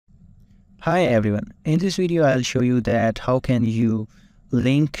Hi everyone, in this video I'll show you that how can you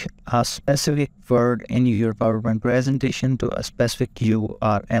link a specific word in your PowerPoint presentation to a specific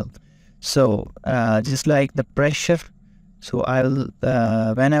URL. So just like the pressure, so I'll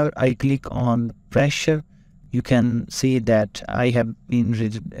whenever I click on pressure, you can see that I have been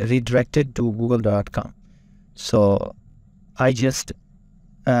redirected to google.com. So I just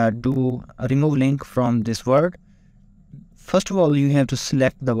do a remove link from this word. First of all, you have to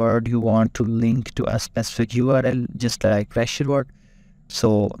select the word you want to link to a specific URL, just like pressure word.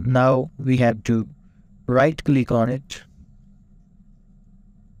 So now we have to right click on it.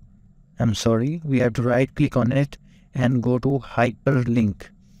 We have to right click on it and go to hyperlink.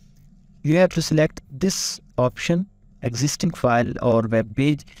 You have to select this option, existing file or web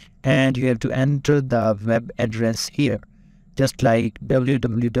page, and you have to enter the web address here, just like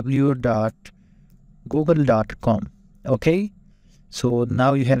www.google.com. Okay, so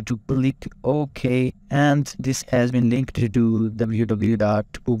now you have to click OK, and this has been linked to www.google.com.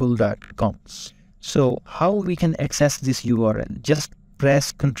 So how we can access this URL? Just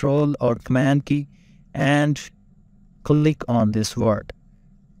press Ctrl or Command key and click on this word.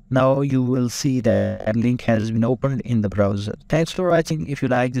 Now you will see that link has been opened in the browser. Thanks for watching. If you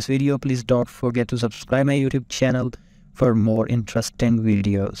like this video, please don't forget to subscribe my YouTube channel for more interesting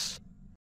videos.